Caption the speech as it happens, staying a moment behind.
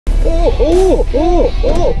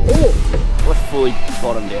We're fully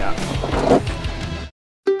bottomed out.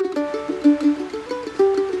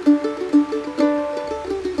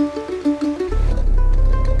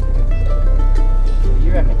 What do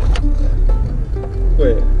you reckon?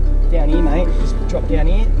 Where? Down here, mate. Just drop down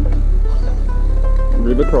here.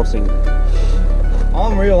 River crossing.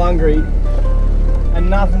 I'm real hungry and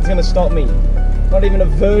nothing's gonna stop me. Not even a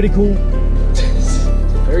vertical.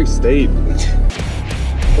 Very steep.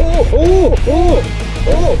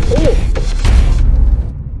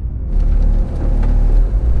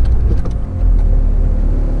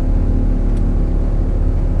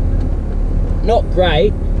 Not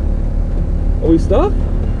great. Are we stuck?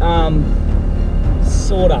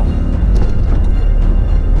 Sorta.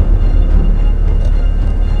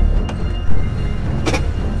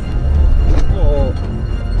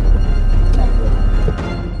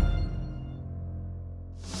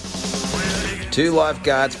 Two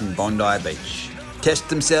lifeguards from Bondi Beach test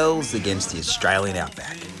themselves against the Australian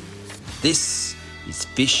outback. This is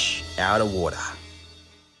fish out of water.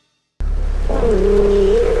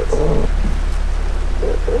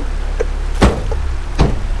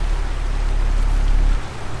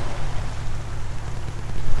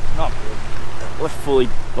 Not good. We're fully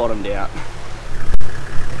bottomed out.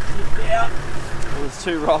 There's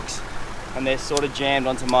two rocks and they're sort of jammed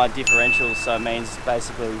onto my differentials, so it means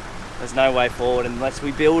basically there's no way forward unless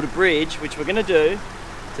we build a bridge, which we're going to do,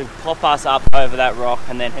 to pop us up over that rock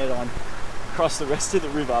and then head on across the rest of the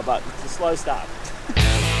river, but it's a slow start.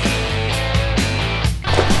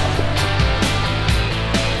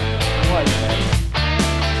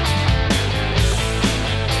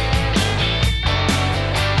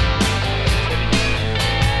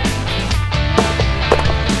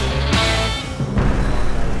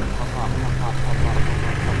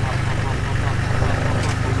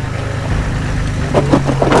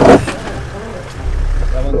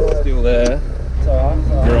 Still there. It's alright.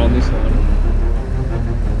 You're on this one.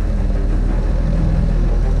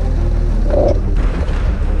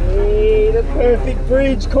 Hey, the perfect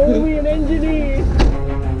bridge. Call me an engineer.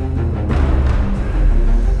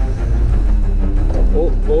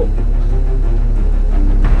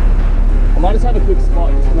 I might just have a quick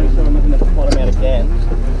spot just to make sure I'm not going to bottom out again.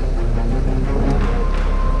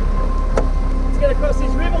 Let's get across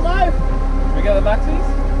this river, Loaf. Can we go the backsies?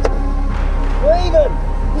 Leaving.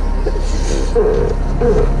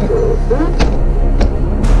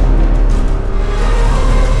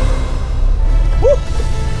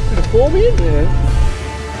 Bit of form in? Yeah.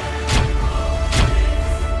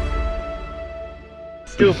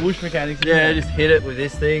 Still bush mechanics. Yeah, just hit it with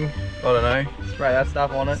this thing. I don't know. Spray that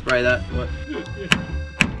stuff on it. Spray that. What?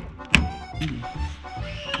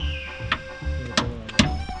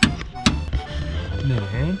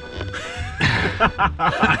 Man.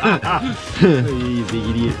 You big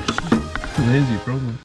idiot. There's your problem.